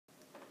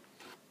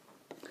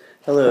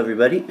Hello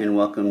everybody, and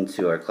welcome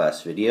to our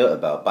class video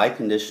about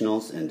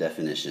biconditionals and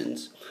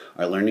definitions.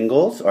 Our learning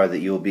goals are that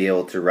you will be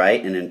able to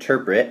write and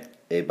interpret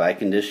a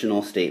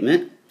biconditional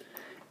statement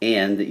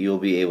and that you will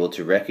be able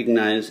to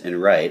recognize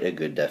and write a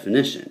good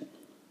definition.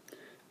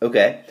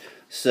 Okay,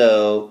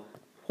 so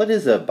what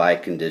is a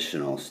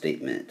biconditional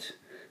statement?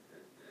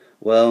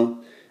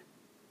 Well,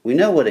 we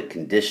know what a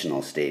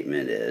conditional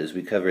statement is.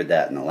 We covered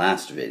that in the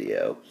last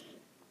video.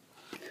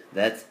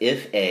 That's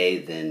if A,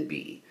 then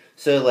B.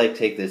 So like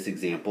take this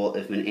example,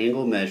 if an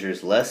angle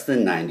measures less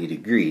than 90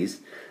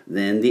 degrees,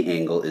 then the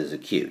angle is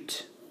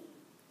acute.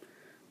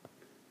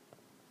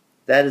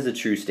 That is a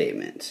true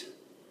statement.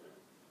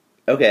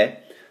 Okay,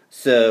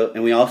 so,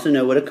 and we also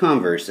know what a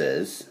converse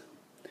is.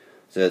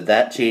 So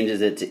that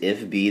changes it to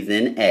if B,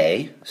 then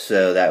A.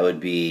 So that would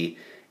be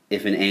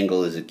if an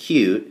angle is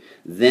acute,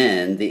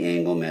 then the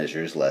angle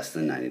measures less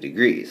than 90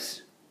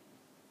 degrees.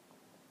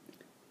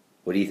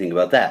 What do you think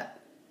about that?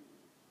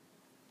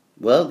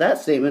 Well, that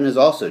statement is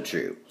also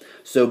true.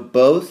 So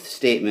both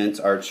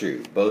statements are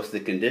true. Both the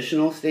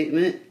conditional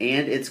statement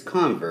and its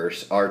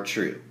converse are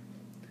true.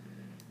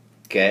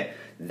 Okay?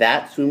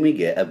 That's when we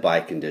get a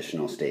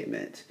biconditional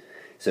statement.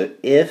 So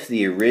if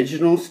the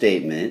original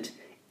statement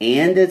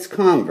and its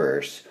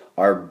converse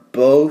are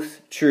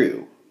both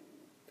true,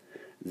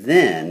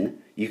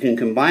 then you can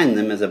combine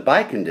them as a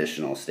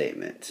biconditional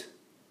statement.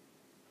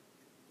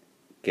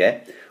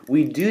 Okay?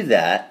 We do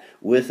that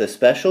with a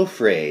special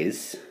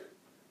phrase,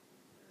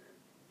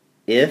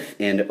 if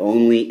and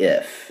only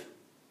if.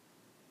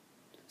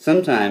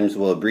 Sometimes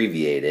we'll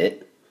abbreviate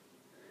it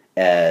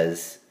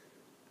as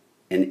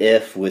an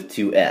if with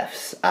two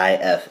F's,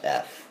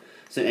 IFF.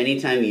 So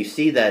anytime you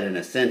see that in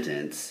a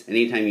sentence,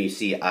 anytime you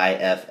see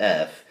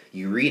IFF,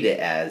 you read it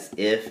as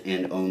if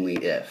and only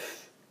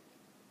if.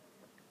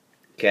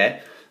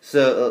 Okay?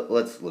 So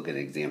let's look at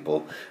an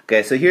example.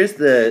 Okay, so here's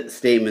the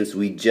statements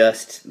we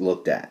just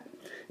looked at.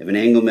 If an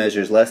angle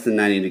measures less than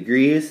 90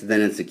 degrees,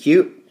 then it's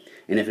acute.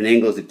 And if an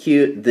angle is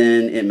acute,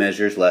 then it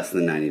measures less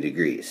than 90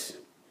 degrees.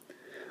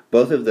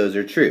 Both of those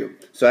are true.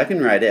 So I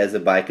can write it as a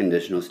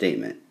biconditional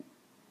statement.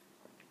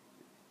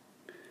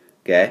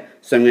 Okay,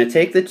 so I'm going to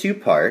take the two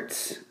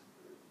parts,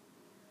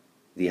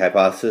 the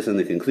hypothesis and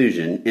the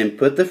conclusion, and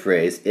put the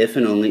phrase if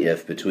and only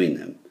if between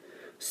them.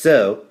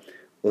 So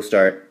we'll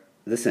start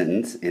the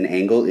sentence, an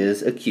angle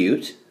is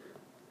acute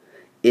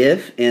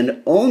if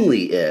and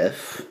only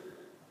if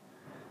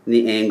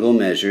the angle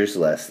measures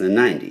less than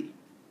 90.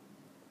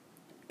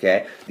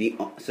 Okay,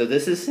 so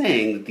this is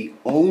saying that the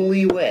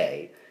only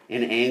way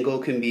an angle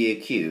can be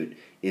acute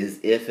is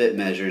if it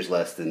measures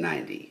less than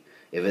 90.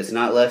 If it's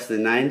not less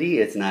than 90,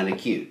 it's not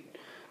acute.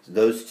 So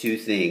those two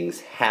things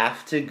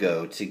have to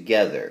go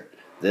together.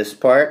 This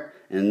part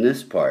and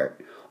this part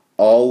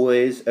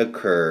always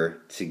occur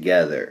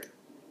together.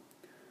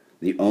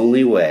 The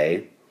only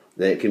way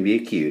that it can be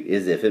acute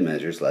is if it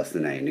measures less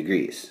than 90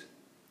 degrees.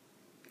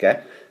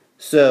 Okay,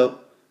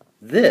 so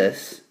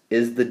this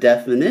is the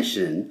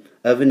definition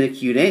of an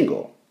acute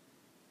angle.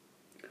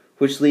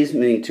 Which leads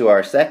me to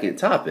our second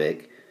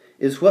topic,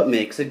 is what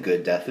makes a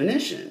good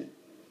definition.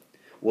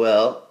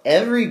 Well,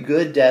 every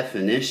good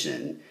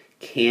definition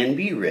can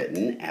be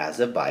written as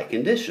a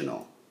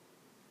biconditional.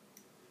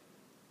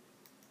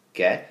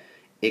 Okay?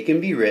 It can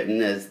be written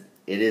as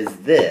it is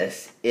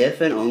this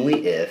if and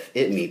only if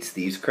it meets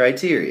these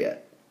criteria.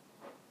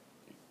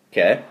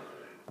 Okay?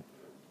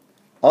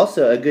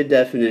 Also, a good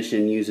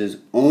definition uses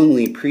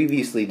only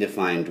previously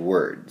defined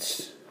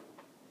words.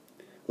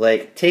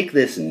 Like, take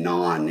this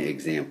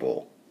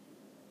non-example.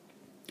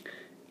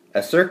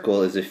 A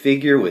circle is a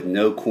figure with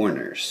no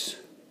corners.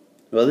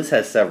 Well, this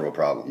has several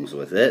problems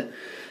with it.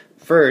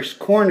 First,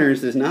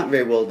 corners is not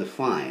very well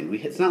defined.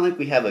 It's not like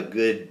we have a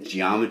good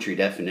geometry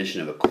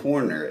definition of a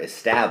corner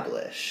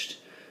established.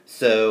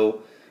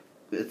 So,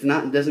 it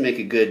doesn't make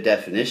a good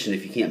definition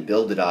if you can't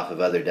build it off of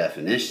other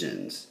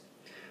definitions.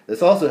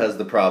 This also has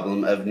the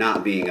problem of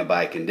not being a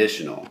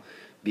biconditional,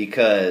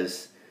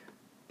 because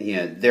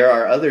there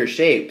are other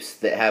shapes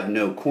that have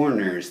no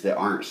corners that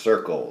aren't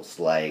circles,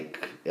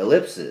 like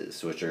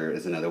ellipses, which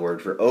is another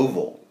word for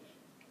oval.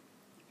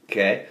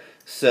 Okay?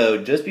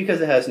 So just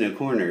because it has no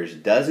corners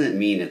doesn't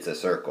mean it's a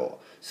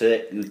circle.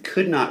 So we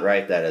could not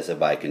write that as a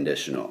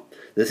biconditional.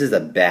 This is a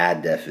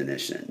bad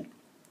definition.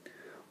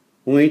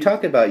 When we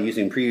talk about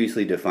using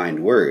previously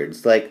defined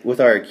words, like with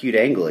our acute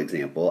angle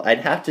example, I'd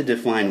have to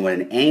define what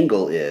an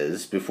angle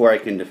is before I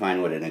can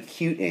define what an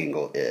acute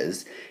angle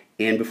is.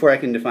 And before I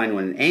can define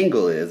what an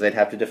angle is, I'd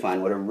have to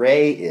define what a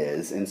ray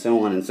is, and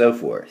so on and so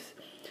forth.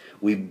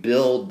 We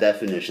build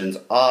definitions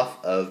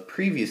off of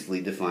previously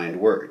defined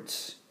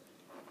words.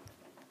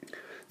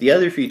 The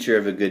other feature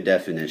of a good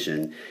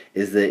definition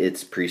is that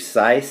it's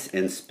precise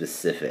and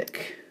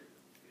specific.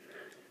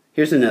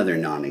 Here's another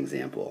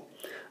non-example.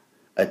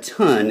 A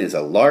ton is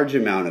a large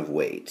amount of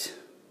weight.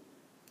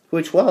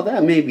 Which, while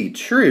that may be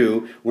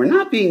true, we're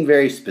not being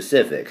very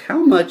specific.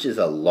 How much is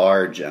a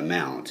large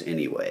amount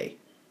anyway?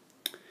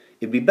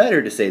 It'd be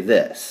better to say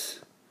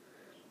this.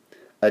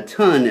 A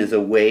ton is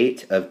a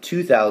weight of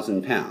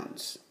 2,000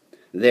 pounds.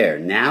 There,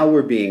 now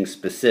we're being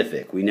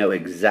specific. We know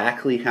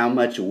exactly how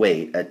much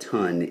weight a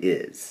ton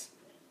is.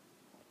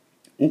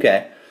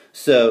 Okay,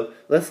 so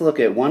let's look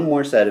at one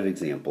more set of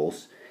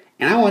examples,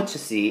 and I want to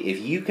see if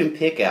you can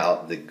pick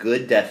out the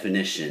good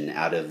definition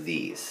out of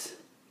these.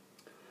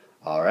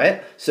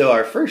 Alright, so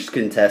our first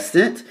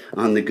contestant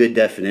on the good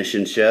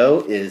definition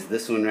show is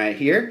this one right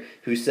here,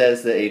 who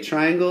says that a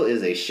triangle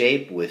is a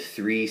shape with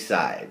 3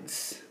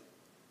 sides.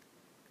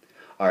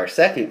 Our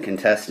second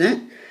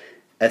contestant,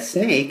 a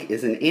snake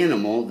is an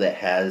animal that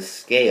has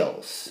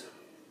scales.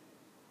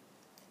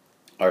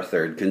 Our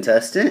third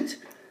contestant,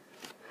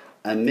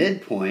 a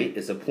midpoint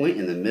is a point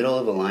in the middle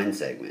of a line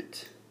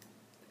segment.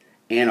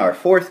 And our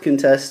fourth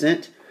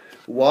contestant,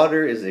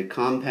 water is a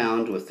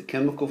compound with the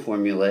chemical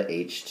formula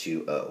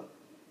H2O.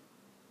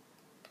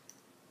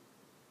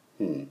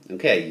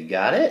 Okay, you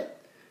got it?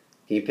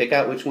 Can you pick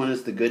out which one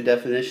is the good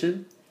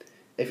definition?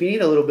 If you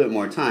need a little bit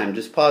more time,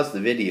 just pause the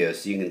video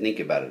so you can think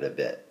about it a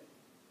bit.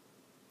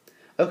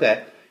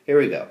 Okay, here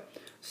we go.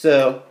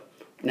 So,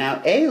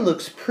 now A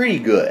looks pretty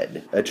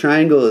good. A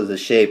triangle is a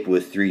shape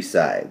with 3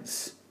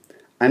 sides.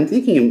 I'm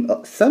thinking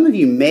some of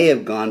you may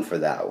have gone for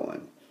that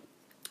one.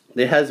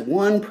 It has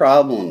one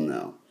problem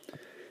though.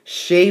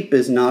 Shape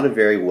is not a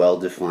very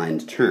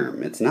well-defined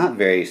term. It's not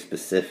very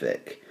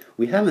specific.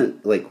 We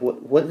haven't, like,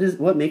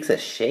 what makes a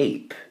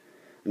shape?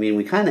 I mean,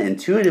 we kind of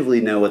intuitively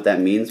know what that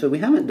means, but we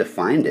haven't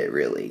defined it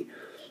really.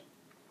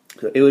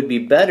 So it would be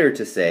better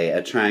to say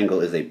a triangle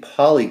is a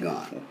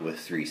polygon with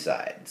 3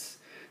 sides.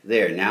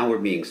 There, now we're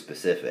being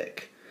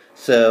specific.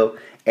 So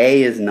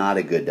A is not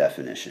a good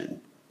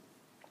definition.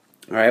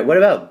 Alright, what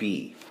about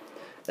B?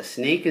 A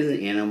snake is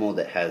an animal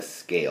that has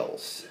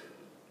scales.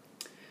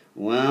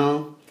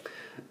 Well,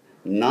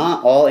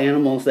 not all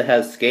animals that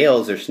have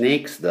scales are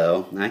snakes,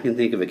 though. I can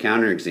think of a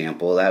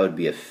counterexample. That would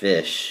be a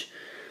fish.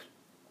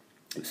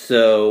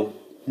 So,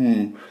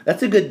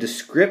 that's a good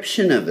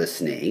description of a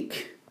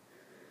snake,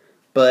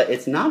 but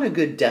it's not a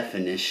good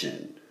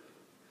definition.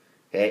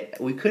 Okay?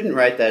 We couldn't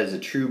write that as a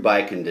true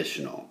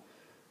biconditional.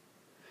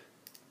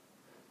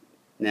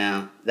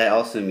 Now, that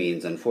also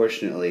means,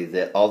 unfortunately,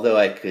 that although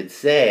I could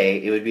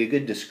say, it would be a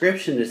good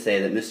description to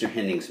say that Mr.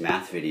 Henning's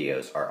math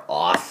videos are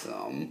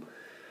awesome,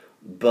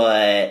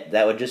 but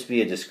that would just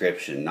be a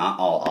description. Not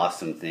all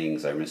awesome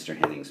things are Mr.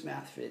 Henning's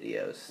math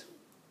videos.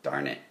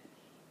 Darn it.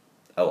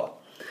 Oh well.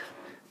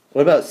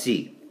 What about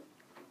C?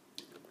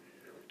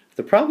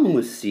 The problem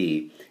with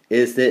C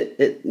is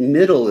that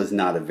middle is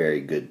not a very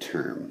good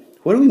term.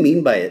 What do we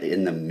mean by it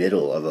in the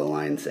middle of a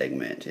line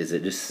segment? Is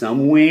it just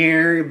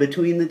somewhere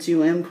between the 2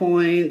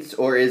 endpoints,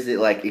 or is it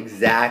like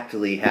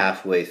exactly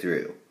halfway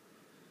through?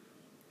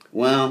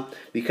 Well,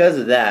 because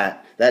of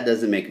that, that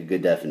doesn't make a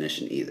good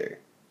definition either.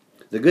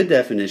 The good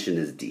definition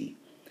is D.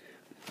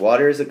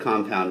 Water is a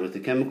compound with the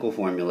chemical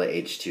formula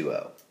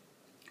H2O.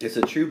 It's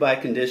a true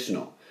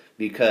biconditional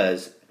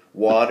because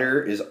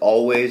water is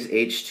always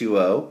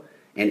H2O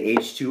and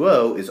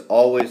H2O is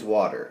always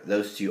water.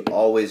 Those two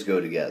always go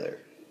together.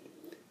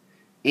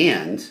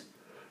 And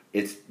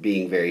it's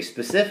being very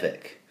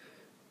specific.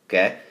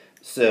 Okay?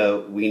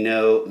 So we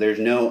know there's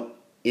no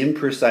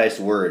imprecise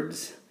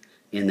words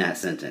in that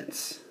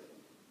sentence.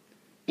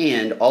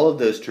 And all of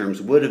those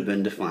terms would have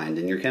been defined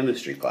in your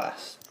chemistry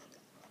class.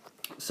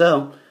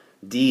 So,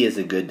 D is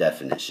a good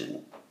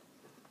definition.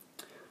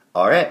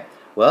 Alright,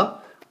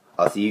 well,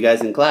 I'll see you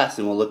guys in class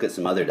and we'll look at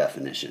some other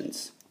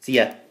definitions. See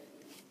ya!